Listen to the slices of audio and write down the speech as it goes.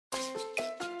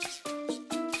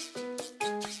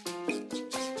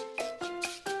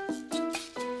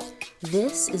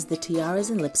This is the Tiaras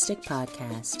and Lipstick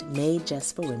podcast, made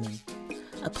just for women.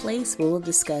 A place where we'll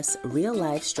discuss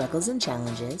real-life struggles and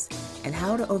challenges and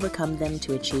how to overcome them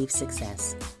to achieve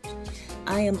success.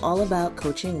 I am all about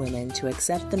coaching women to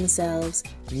accept themselves,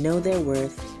 know their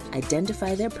worth,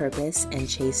 identify their purpose, and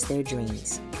chase their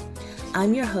dreams.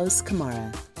 I'm your host,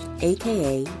 Kamara,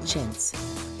 aka Chintz,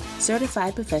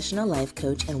 certified professional life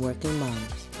coach and working mom.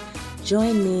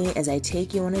 Join me as I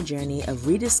take you on a journey of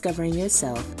rediscovering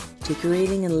yourself to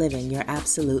creating and living your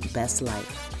absolute best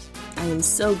life. I am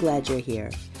so glad you're here,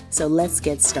 so let's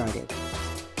get started.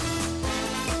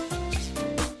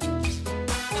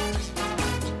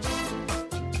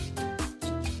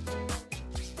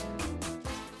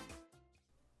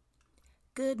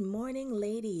 Good morning,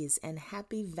 ladies, and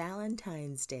happy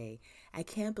Valentine's Day. I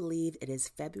can't believe it is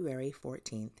February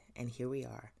 14th, and here we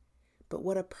are. But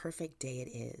what a perfect day it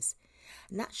is.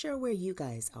 Not sure where you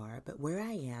guys are, but where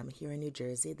I am here in New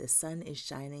Jersey, the sun is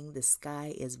shining, the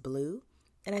sky is blue,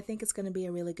 and I think it's going to be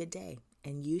a really good day,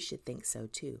 and you should think so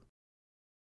too.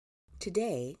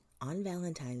 Today, on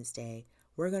Valentine's Day,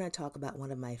 we're going to talk about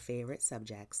one of my favorite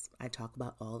subjects I talk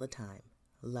about all the time,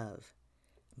 love.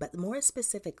 But more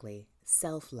specifically,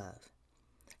 self-love.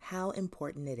 How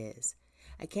important it is.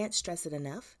 I can't stress it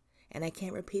enough, and I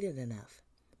can't repeat it enough,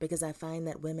 because I find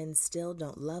that women still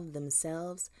don't love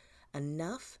themselves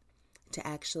enough to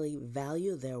actually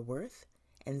value their worth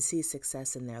and see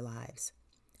success in their lives.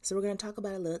 So we're going to talk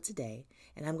about it a little today,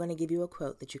 and I'm going to give you a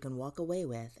quote that you can walk away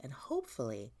with and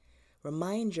hopefully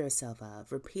remind yourself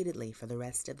of repeatedly for the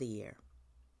rest of the year.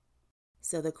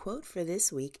 So the quote for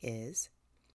this week is,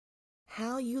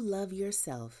 "How you love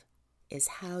yourself is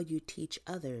how you teach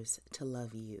others to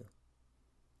love you."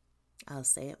 I'll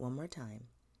say it one more time.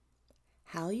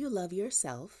 How you love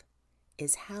yourself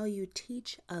is how you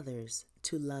teach others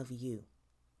to love you.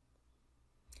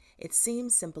 It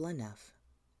seems simple enough,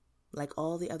 like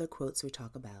all the other quotes we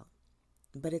talk about,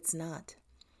 but it's not.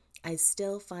 I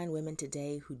still find women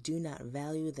today who do not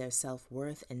value their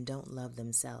self-worth and don't love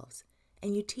themselves,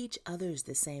 and you teach others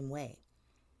the same way.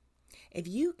 If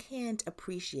you can't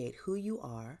appreciate who you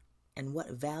are and what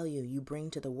value you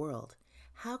bring to the world,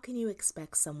 how can you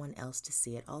expect someone else to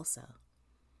see it also?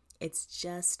 It's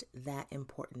just that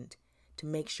important to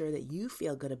make sure that you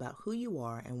feel good about who you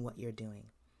are and what you're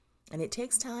doing. And it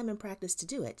takes time and practice to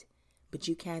do it, but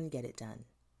you can get it done.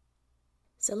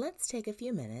 So let's take a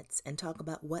few minutes and talk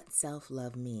about what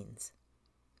self-love means.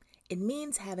 It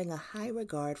means having a high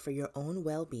regard for your own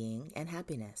well-being and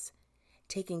happiness,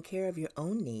 taking care of your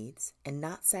own needs and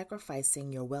not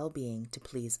sacrificing your well-being to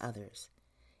please others.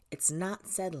 It's not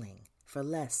settling for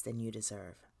less than you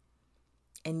deserve.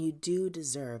 And you do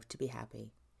deserve to be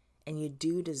happy. And you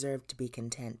do deserve to be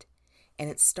content. And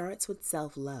it starts with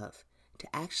self-love to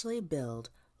actually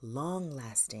build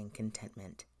long-lasting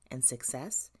contentment and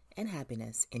success and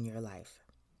happiness in your life.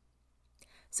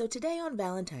 So today on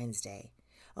Valentine's Day,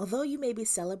 although you may be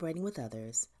celebrating with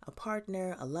others, a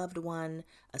partner, a loved one,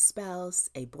 a spouse,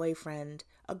 a boyfriend,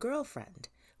 a girlfriend,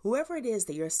 whoever it is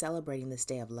that you're celebrating this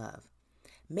day of love,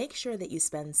 make sure that you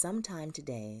spend some time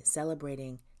today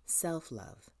celebrating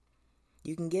self-love.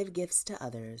 You can give gifts to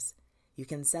others. You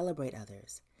can celebrate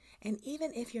others. And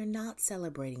even if you're not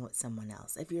celebrating with someone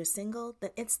else, if you're single,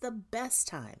 then it's the best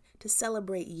time to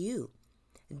celebrate you.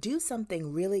 Do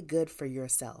something really good for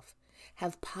yourself.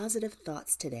 Have positive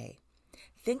thoughts today.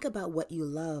 Think about what you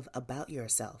love about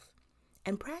yourself.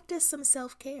 And practice some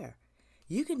self-care.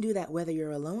 You can do that whether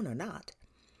you're alone or not.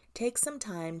 Take some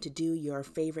time to do your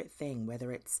favorite thing,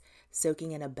 whether it's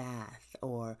soaking in a bath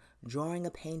or drawing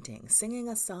a painting, singing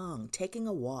a song, taking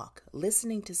a walk,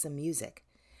 listening to some music.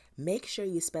 Make sure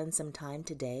you spend some time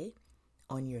today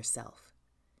on yourself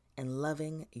and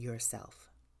loving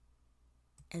yourself.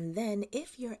 And then,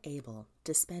 if you're able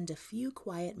to spend a few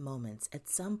quiet moments at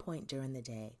some point during the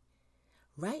day,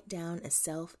 write down a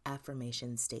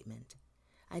self-affirmation statement.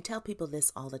 I tell people this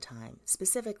all the time,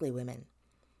 specifically women.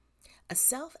 A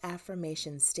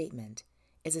self-affirmation statement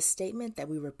is a statement that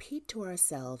we repeat to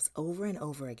ourselves over and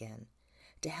over again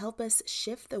to help us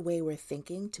shift the way we're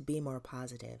thinking to be more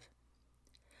positive.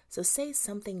 So say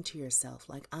something to yourself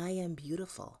like, "I am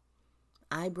beautiful.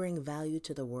 I bring value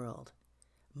to the world.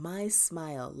 My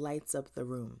smile lights up the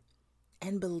room."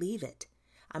 And believe it.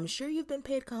 I'm sure you've been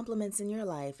paid compliments in your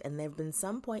life, and there have been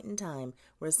some point in time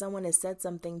where someone has said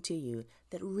something to you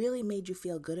that really made you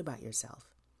feel good about yourself.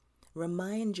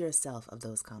 Remind yourself of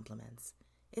those compliments.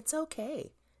 It's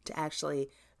okay to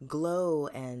actually glow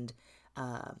and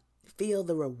feel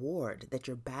the reward that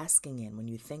you're basking in when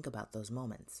you think about those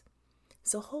moments.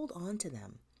 So hold on to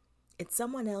them. It's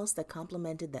someone else that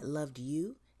complimented, that loved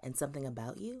you and something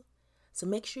about you. So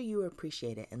make sure you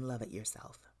appreciate it and love it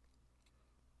yourself.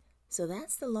 So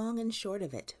that's the long and short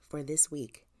of it for this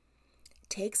week.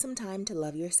 Take some time to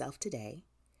love yourself today.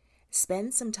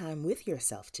 Spend some time with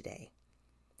yourself today.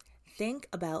 Think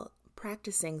about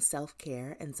practicing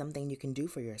self-care and something you can do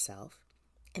for yourself.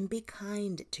 And be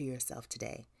kind to yourself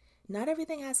today. Not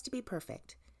everything has to be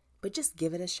perfect, but just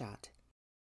give it a shot.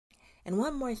 And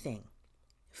one more thing.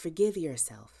 Forgive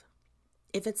yourself.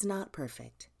 If it's not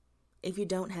perfect, if you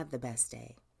don't have the best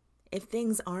day, if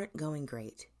things aren't going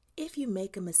great, if you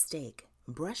make a mistake,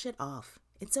 brush it off.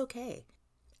 It's okay.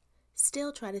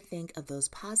 Still try to think of those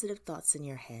positive thoughts in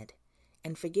your head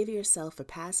and forgive yourself for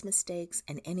past mistakes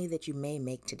and any that you may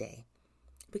make today.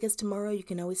 Because tomorrow you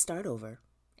can always start over,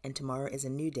 and tomorrow is a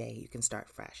new day you can start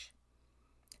fresh.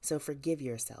 So forgive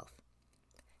yourself.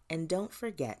 And don't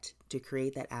forget to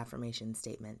create that affirmation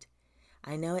statement.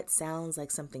 I know it sounds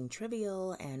like something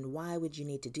trivial, and why would you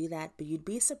need to do that? But you'd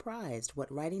be surprised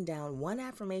what writing down one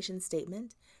affirmation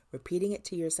statement, repeating it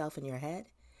to yourself in your head,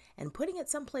 and putting it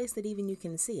someplace that even you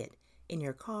can see it, in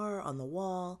your car, on the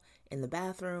wall, in the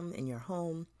bathroom, in your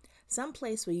home,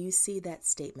 someplace where you see that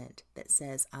statement that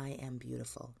says, I am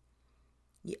beautiful.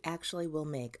 You actually will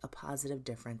make a positive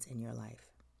difference in your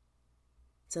life.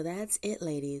 So that's it,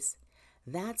 ladies.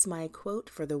 That's my quote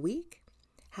for the week.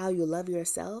 How you love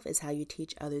yourself is how you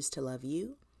teach others to love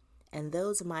you. And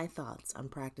those are my thoughts on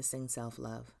practicing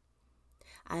self-love.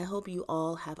 I hope you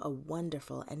all have a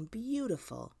wonderful and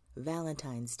beautiful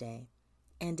Valentine's Day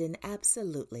and an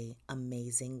absolutely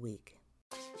amazing week.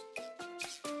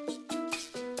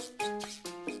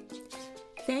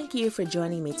 Thank you for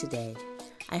joining me today.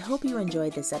 I hope you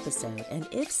enjoyed this episode, and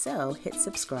if so, hit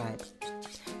subscribe.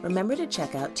 Remember to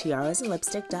check out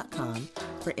tiarasandlipstick.com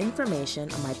for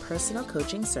information on my personal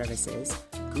coaching services,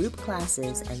 group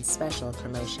classes, and special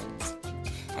promotions.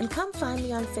 And come find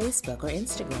me on Facebook or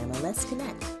Instagram and let's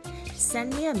connect.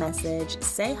 Send me a message,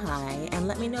 say hi, and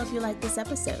let me know if you like this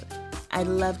episode. I'd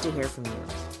love to hear from you.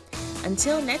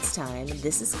 Until next time,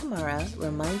 this is Kamara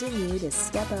reminding you to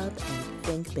step up and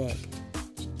think big.